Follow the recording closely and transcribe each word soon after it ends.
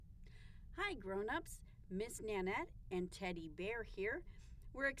Hi, grown-ups. Miss Nannette and Teddy Bear here.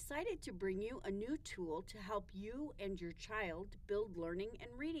 We're excited to bring you a new tool to help you and your child build learning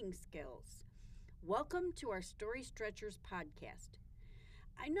and reading skills. Welcome to our Story Stretchers podcast.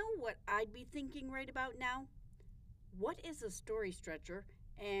 I know what I'd be thinking right about now. What is a story stretcher,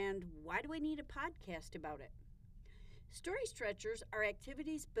 and why do I need a podcast about it? Story stretchers are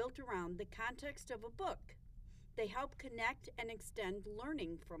activities built around the context of a book. They help connect and extend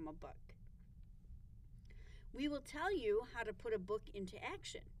learning from a book. We will tell you how to put a book into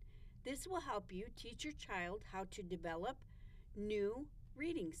action. This will help you teach your child how to develop new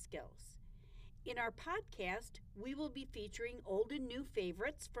reading skills. In our podcast, we will be featuring old and new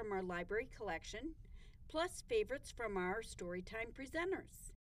favorites from our library collection, plus favorites from our Storytime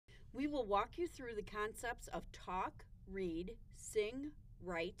presenters. We will walk you through the concepts of talk, read, sing,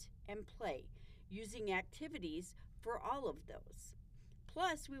 write, and play, using activities for all of those.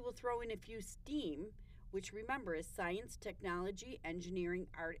 Plus, we will throw in a few STEAM, which remember is science, technology, engineering,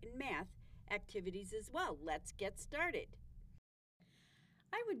 art, and math activities as well. Let's get started.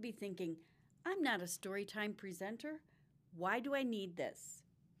 I would be thinking, I'm not a Storytime presenter. Why do I need this?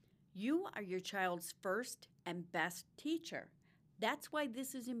 You are your child's first and best teacher. That's why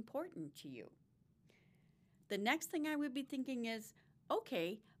this is important to you. The next thing I would be thinking is,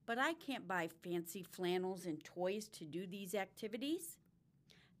 okay, but I can't buy fancy flannels and toys to do these activities.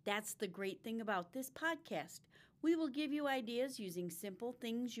 That's the great thing about this podcast. We will give you ideas using simple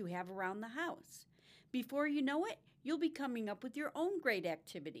things you have around the house. Before you know it, you'll be coming up with your own great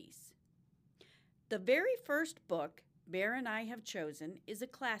activities. The very first book Bear and I have chosen is a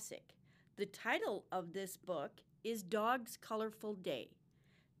classic. The title of this book is Dog's Colorful Day.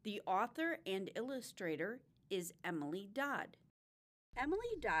 The author and illustrator is Emily Dodd.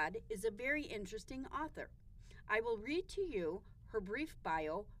 Emily Dodd is a very interesting author. I will read to you her brief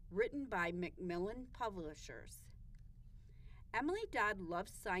bio written by Macmillan Publishers. Emily Dodd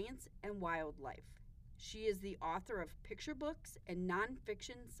loves science and wildlife. She is the author of picture books and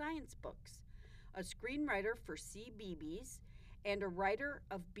nonfiction science books, a screenwriter for CBeebies, and a writer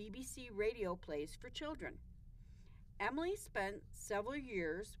of BBC radio plays for children. Emily spent several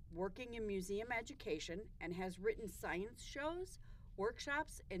years working in museum education and has written science shows,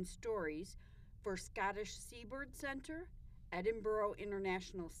 workshops, and stories for Scottish Seabird Centre, Edinburgh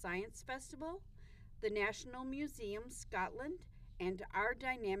International Science Festival, the National Museum Scotland, and Our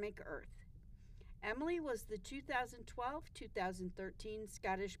Dynamic Earth. Emily was the 2012-2013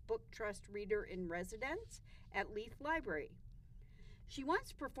 Scottish Book Trust Reader in Residence at Leith Library. She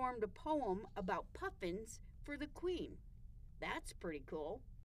once performed a poem about puffins for the Queen. That's pretty cool.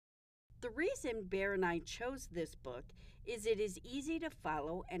 The reason Bear and I chose this book is it is easy to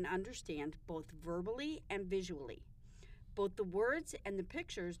follow and understand both verbally and visually. Both the words and the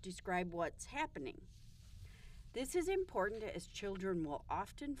pictures describe what's happening. This is important as children will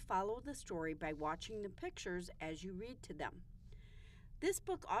often follow the story by watching the pictures as you read to them. This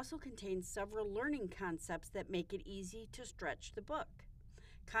book also contains several learning concepts that make it easy to stretch the book.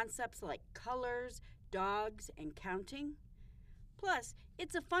 Concepts like colors, dogs, and counting. Plus,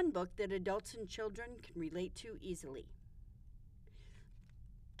 it's a fun book that adults and children can relate to easily.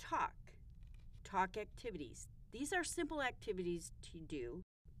 Talk activities. These are simple activities to do.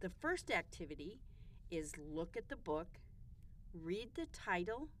 The first activity is look at the book, read the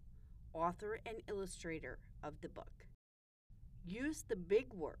title, author, and illustrator of the book. Use the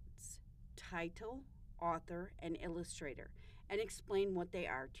big words, title, author, and illustrator, and explain what they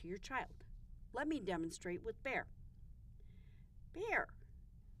are to your child. Let me demonstrate with Bear. Bear,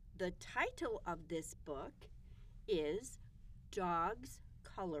 the title of this book is Dog's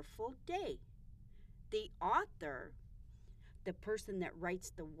Colorful Day. The author, the person that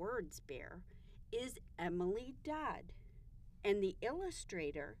writes the words, Bear, is Emily Dodd. And the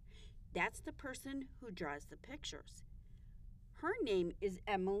illustrator, that's the person who draws the pictures. Her name is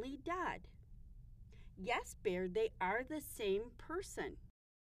Emily Dodd. Yes, Bear, they are the same person.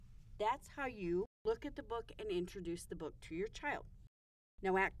 That's how you look at the book and introduce the book to your child.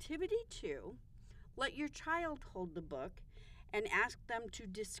 Now, activity 2, let your child hold the book and ask them to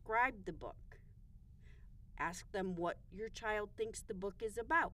describe the book. Ask them what your child thinks the book is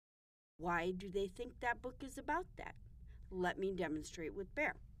about. Why do they think that book is about that? Let me demonstrate with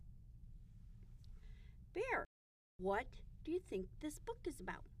Bear. Bear, what do you think this book is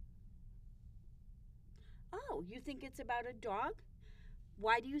about? Oh, you think it's about a dog?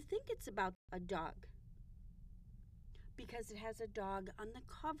 Why do you think it's about a dog? Because it has a dog on the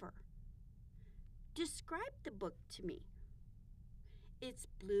cover. Describe the book to me. It's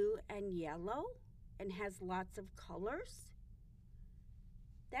blue and yellow and has lots of colors.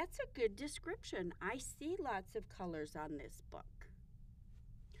 That's a good description. I see lots of colors on this book.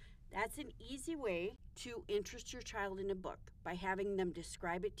 That's an easy way to interest your child in a book by having them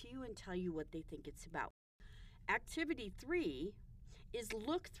describe it to you and tell you what they think it's about. Activity 3 is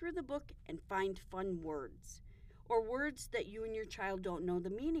look through the book and find fun words or words that you and your child don't know the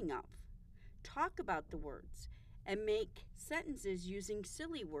meaning of. Talk about the words and make sentences using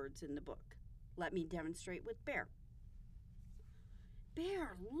silly words in the book. Let me demonstrate with Bear.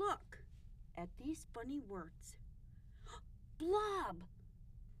 Bear, look at these funny words. Blob,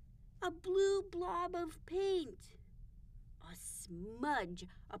 a blue blob of paint. A smudge,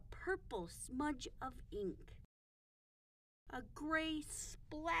 a purple smudge of ink. A gray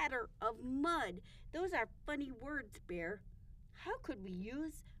splatter of mud. Those are funny words, Bear. How could we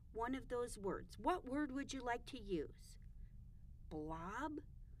use one of those words? What word would you like to use? Blob?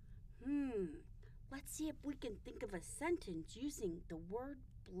 Let's see if we can think of a sentence using the word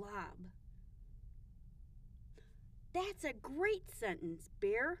blob. That's a great sentence,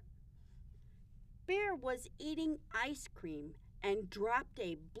 Bear. Bear was eating ice cream and dropped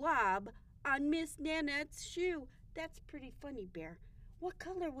a blob on Miss Nannette's shoe. That's pretty funny, Bear. What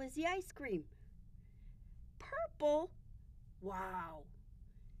color was the ice cream? Purple? Wow.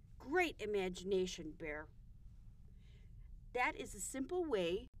 Great imagination, Bear. That is a simple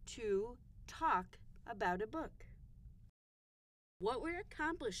way to talk about a book. What we're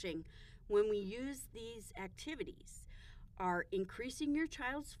accomplishing when we use these activities are increasing your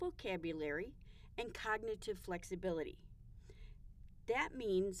child's vocabulary and cognitive flexibility. That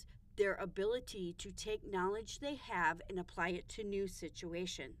means their ability to take knowledge they have and apply it to new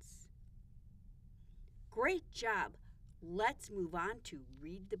situations. Great job! Let's move on to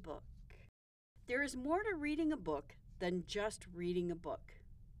read the book. There is more to reading a book than just reading a book.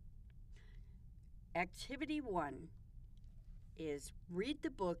 Activity 1 is read the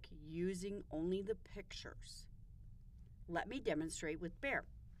book using only the pictures. Let me demonstrate with Bear.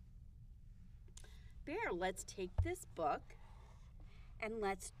 Bear, let's take this book and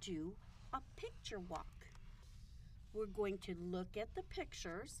let's do a picture walk. We're going to look at the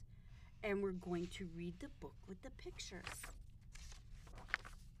pictures and we're going to read the book with the pictures.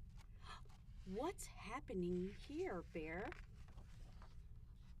 What's happening here, Bear?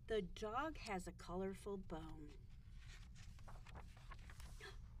 The dog has a colorful bone.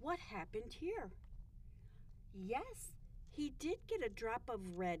 What happened here? Yes, he did get a drop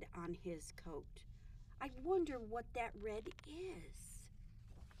of red on his coat. I wonder what that red is.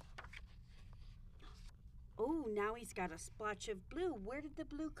 Oh, now he's got a splotch of blue. Where did the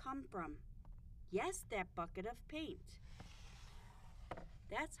blue come from? Yes, that bucket of paint.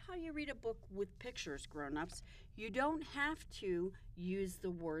 That's how you read a book with pictures, grown-ups. You don't have to use the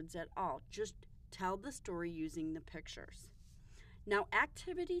words at all. Just tell the story using the pictures. Now,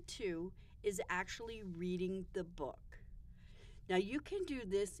 activity 2 is actually reading the book. Now, you can do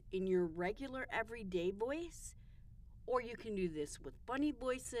this in your regular everyday voice, or you can do this with funny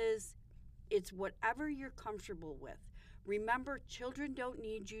voices. It's whatever you're comfortable with. Remember, children don't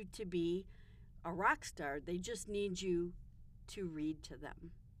need you to be a rock star. They just need you to read to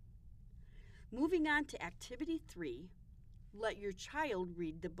them. Moving on to activity 3, let your child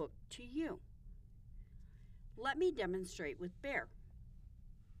read the book to you. Let me demonstrate with Bear.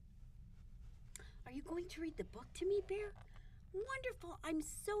 Are you going to read the book to me, Bear? Wonderful, I'm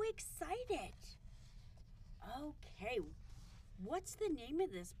so excited. Okay, what's the name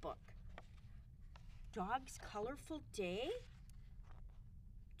of this book? Dog's Colorful Day?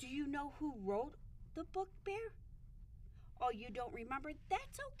 Do you know who wrote the book, Bear? Oh, you don't remember?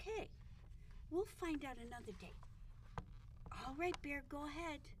 That's okay. We'll find out another day. All right, Bear, go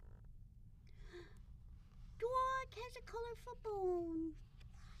ahead. Dog has a colorful bone.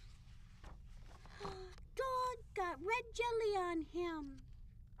 Dog got red jelly on him.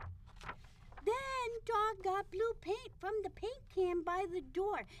 Then Dog got blue paint from the paint can by the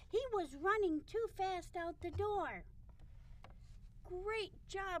door. He was running too fast out the door. Great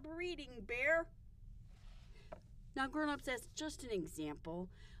job reading, Bear. Now, grown-ups, that's just an example.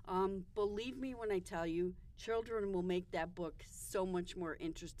 Believe me when I tell you, children will make that book so much more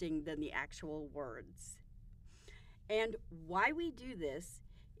interesting than the actual words. And why we do this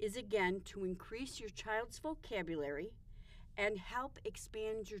is, again, to increase your child's vocabulary and help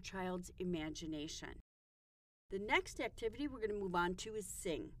expand your child's imagination. The next activity we're going to move on to is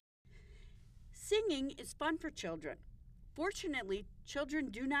sing. Singing is fun for children. Fortunately,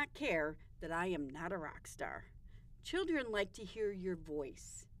 children do not care that I am not a rock star. Children like to hear your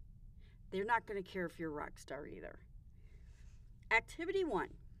voice. They're not going to care if you're a rock star either. Activity 1.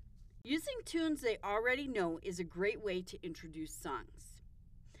 Using tunes they already know is a great way to introduce songs.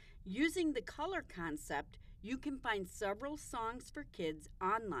 Using the color concept, you can find several songs for kids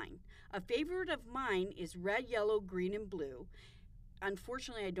online. A favorite of mine is Red, Yellow, Green, and Blue.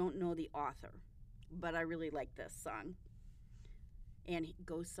 Unfortunately, I don't know the author, but I really like this song. And it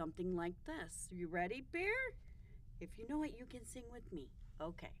goes something like this. You ready, Bear? If you know it, you can sing with me.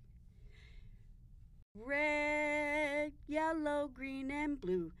 Okay. Red, yellow, green, and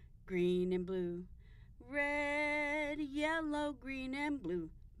blue, green and blue. Red, yellow, green, and blue,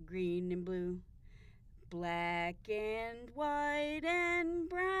 green and blue. Black and white and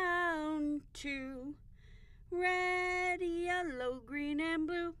brown too. Red, yellow, green and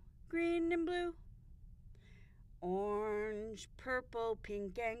blue, green and blue. Orange, purple,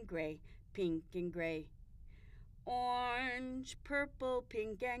 pink and gray, pink and gray. Orange, purple,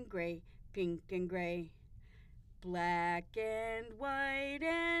 pink and gray, pink and gray. Black and white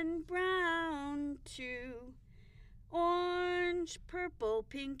and brown too. Orange, purple,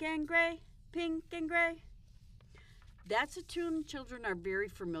 pink and gray, pink and gray. That's a tune children are very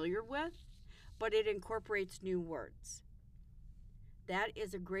familiar with, but it incorporates new words. That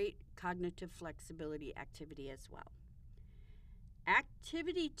is a great cognitive flexibility activity as well.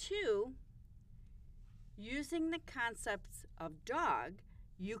 Activity 2, using the concepts of dog,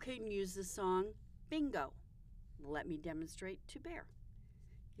 you can use the song Bingo. Let me demonstrate to Bear.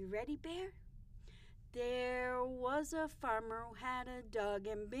 You ready, Bear? There was a farmer who had a dog,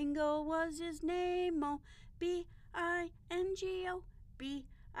 and Bingo was his name. Oh, B-I-N-G-O,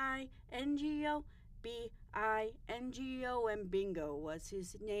 B-I-N-G-O, B-I-N-G-O, and Bingo was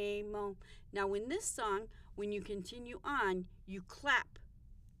his name. Oh. Now, in this song, when you continue on, you clap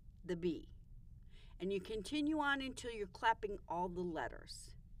the B. And you continue on until you're clapping all the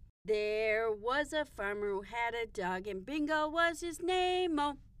letters. There was a farmer who had a dog, and Bingo was his name.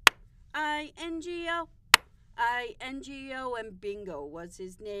 Oh, I-N-G-O, I-N-G-O, and Bingo was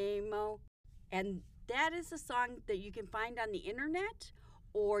his name. Oh. And that is a song that you can find on the internet,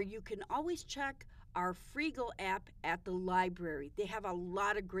 or you can always check our Freegal app at the library. They have a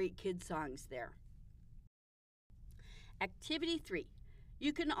lot of great kid songs there. Activity 3.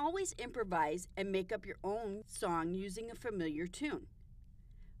 You can always improvise and make up your own song using a familiar tune.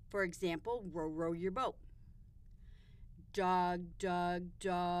 For example, Row, Row Your Boat. Dog, dog,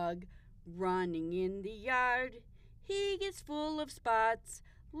 dog, running in the yard. He gets full of spots,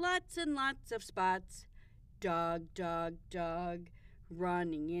 lots and lots of spots. Dog, dog, dog,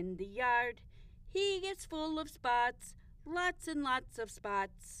 running in the yard. He gets full of spots, lots and lots of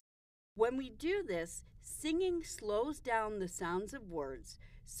spots. When we do this, singing slows down the sounds of words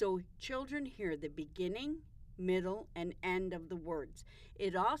so children hear the beginning, middle, and end of the words.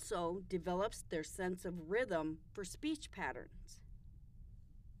 It also develops their sense of rhythm for speech patterns.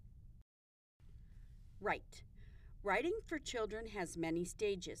 Write. Writing for children has many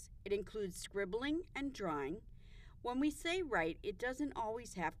stages. It includes scribbling and drawing. When we say write, it doesn't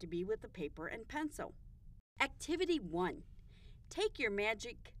always have to be with a paper and pencil. Activity 1. Take your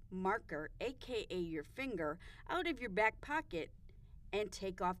magic marker, aka your finger, out of your back pocket and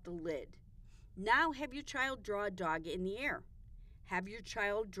take off the lid. Now have your child draw a dog in the air. Have your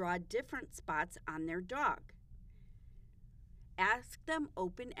child draw different spots on their dog. Ask them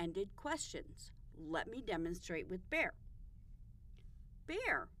open-ended questions. Let me demonstrate with Bear.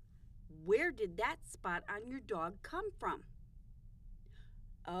 Bear, where did that spot on your dog come from?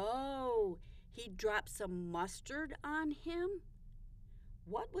 Oh, he dropped some mustard on him?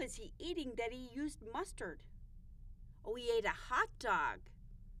 What was he eating that he used mustard? Oh, he ate a hot dog.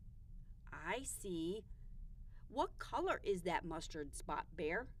 I see. What color is that mustard spot,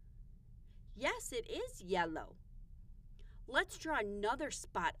 Bear? Yes, it is yellow. Let's draw another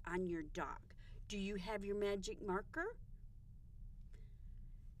spot on your dog. Do you have your magic marker?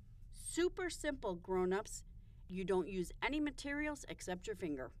 Super simple, grown-ups. You don't use any materials except your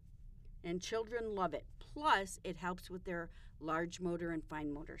finger. And children love it. Plus, it helps with their large motor and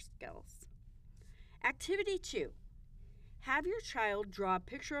fine motor skills. Activity 2. Have your child draw a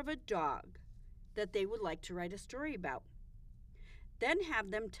picture of a dog that they would like to write a story about. Then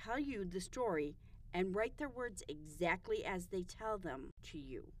have them tell you the story and write their words exactly as they tell them to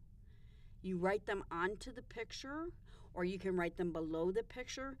you. You write them onto the picture, or you can write them below the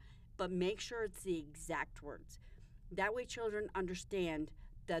picture, but make sure it's the exact words. That way children understand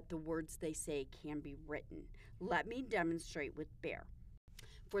that the words they say can be written. Let me demonstrate with Bear.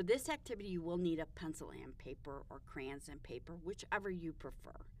 For this activity, you will need a pencil and paper or crayons and paper, whichever you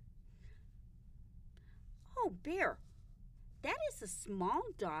prefer. Oh, Bear, that is a small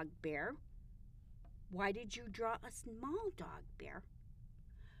dog, Bear. Why did you draw a small dog, Bear?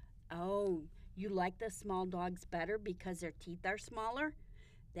 Oh, you like the small dogs better because their teeth are smaller?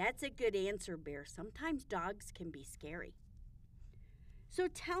 That's a good answer, Bear. Sometimes dogs can be scary. So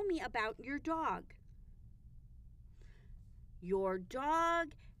tell me about your dog. Your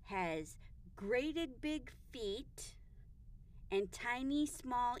dog has graded big feet and tiny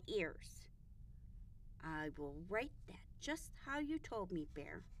small ears. I will write that just how you told me,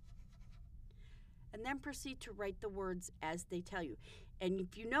 Bear. And then proceed to write the words as they tell you. And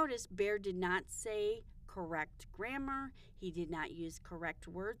if you notice, Bear did not say correct grammar. He did not use correct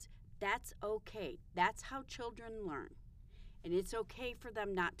words. That's okay. That's how children learn. And it's okay for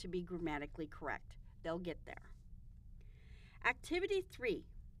them not to be grammatically correct. They'll get there. Activity 3.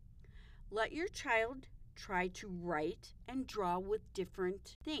 Let your child try to write and draw with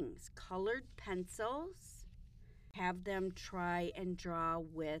different things. Colored pencils. Have them try and draw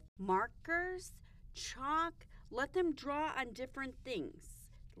with markers, chalk. Let them draw on different things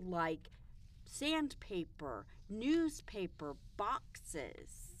like sandpaper, newspaper,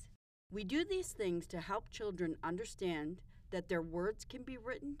 boxes. We do these things to help children understand that their words can be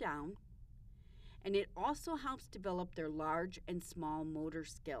written down, and it also helps develop their large and small motor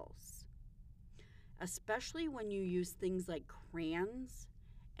skills, especially when you use things like crayons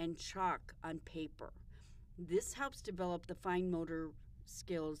and chalk on paper. This helps develop the fine motor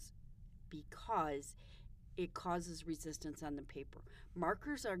skills because it causes resistance on the paper.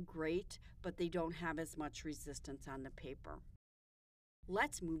 Markers are great, but they don't have as much resistance on the paper.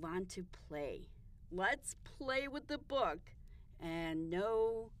 Let's move on to play. Let's play with the book. And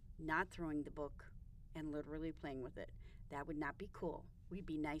no, not throwing the book and literally playing with it. That would not be cool. We'd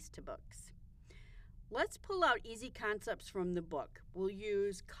be nice to books. Let's pull out easy concepts from the book. We'll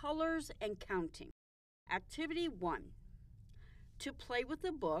use colors and counting. Activity 1. To play with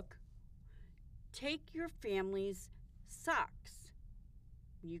the book, take your family's socks.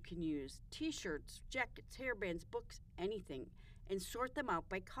 You can use t-shirts, jackets, hairbands, books, anything, and sort them out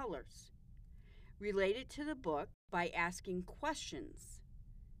by colors. Relate it to the book by asking questions.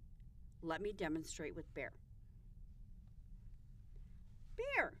 Let me demonstrate with Bear.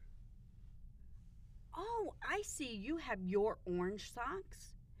 Bear. Oh, I see you have your orange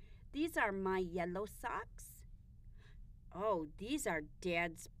socks. These are my yellow socks. Oh, these are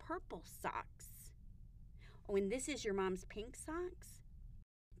Dad's purple socks. Oh, and this is your mom's pink socks.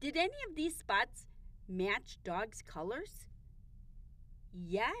 Did any of these spots match Dog's colors?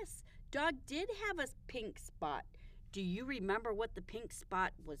 Yes, Dog did have a pink spot. Do you remember what the pink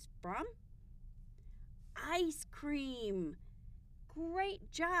spot was from? Ice cream.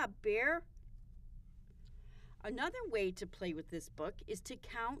 Great job, Bear. Another way to play with this book is to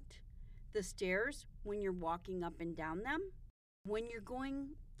count the stairs when you're walking up and down them. When you're going,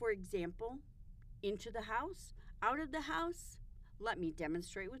 for example, into the house, out of the house, let me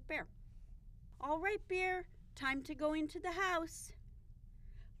demonstrate with Bear. All right, Bear, time to go into the house.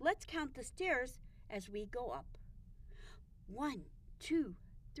 Let's count the stairs as we go up. 1, 2,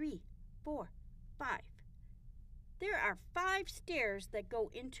 3, 4, 5. There are 5 stairs that go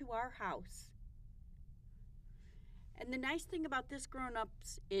into our house. And the nice thing about this,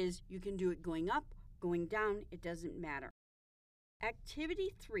 grown-ups, is you can do it going up, going down, it doesn't matter.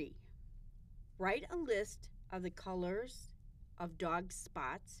 Activity 3. Write a list of the colors of Dog's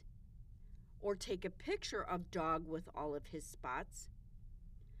spots, or take a picture of Dog with all of his spots,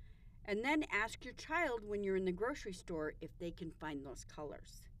 and then ask your child when you're in the grocery store if they can find those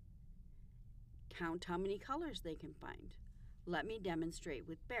colors. Count how many colors they can find. Let me demonstrate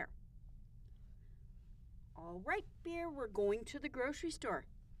with Bear. All right, Bear, we're going to the grocery store.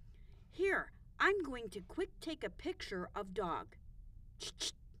 Here, I'm going to quick take a picture of Dog.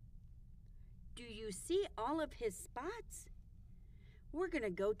 Do you see all of his spots? We're going to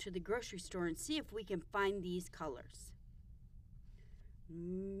go to the grocery store and see if we can find these colors.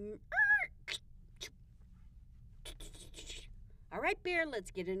 All right, Bear,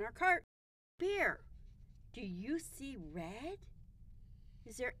 let's get in our cart. Bear, do you see red?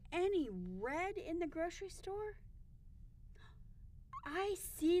 Is there any red in the grocery store? I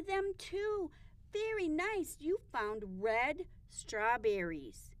see them too. Very nice. You found red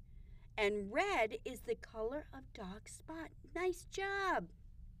strawberries. And red is the color of Dog's spot. Nice job.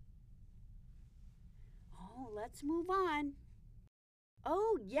 Oh, let's move on.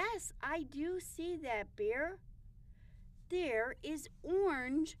 Oh, yes, I do see that, Bear. There is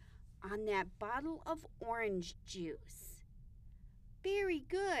orange on that bottle of orange juice. Very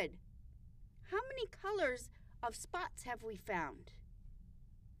good. How many colors of spots have we found?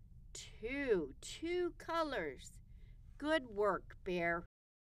 2. 2 colors. Good work, Bear.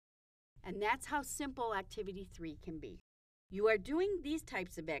 And that's how simple activity 3 can be. You are doing these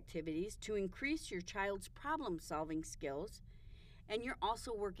types of activities to increase your child's problem-solving skills and you're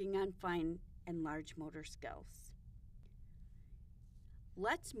also working on fine and large motor skills.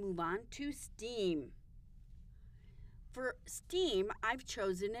 Let's move on to STEAM. For STEAM, I've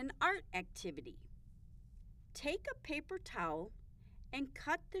chosen an art activity. Take a paper towel and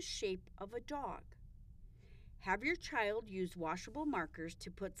cut the shape of a dog. Have your child use washable markers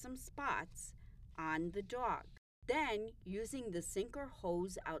to put some spots on the dog. Then, using the sink or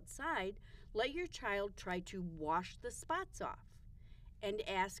hose outside, let your child try to wash the spots off and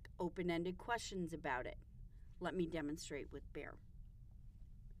ask open-ended questions about it. Let me demonstrate with Bear.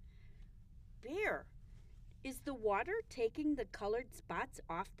 Bear, is the water taking the colored spots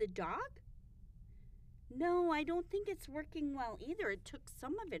off the dog? No, I don't think it's working well either. It took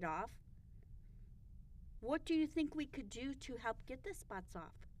some of it off. What do you think we could do to help get the spots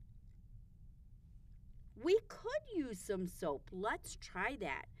off? We could use some soap. Let's try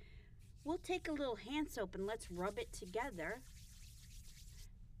that. We'll take a little hand soap and let's rub it together.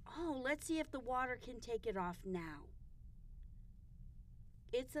 Oh, let's see if the water can take it off now.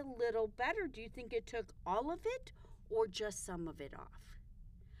 It's a little better. Do you think it took all of it or just some of it off?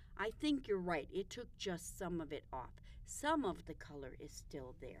 I think you're right. It took just some of it off. Some of the color is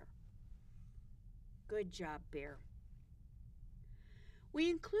still there. Good job, Bear. We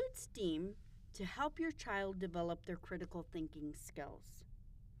include STEAM to help your child develop their critical thinking skills.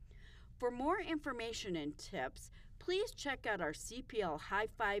 For more information and tips, please check out our CPL High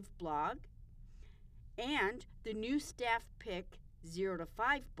Five blog and the new Staff Pick 0 to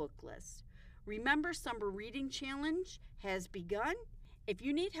 5 book list. Remember, Summer Reading Challenge has begun. If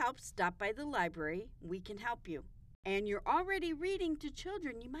you need help, stop by the library. We can help you. And you're already reading to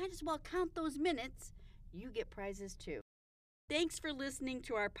children. You might as well count those minutes. You get prizes too. Thanks for listening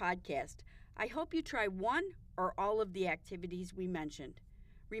to our podcast. I hope you try one or all of the activities we mentioned.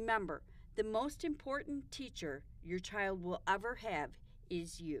 Remember, the most important teacher your child will ever have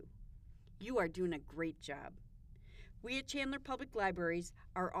is you. You are doing a great job. We at Chandler Public Libraries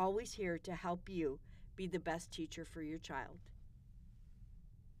are always here to help you be the best teacher for your child.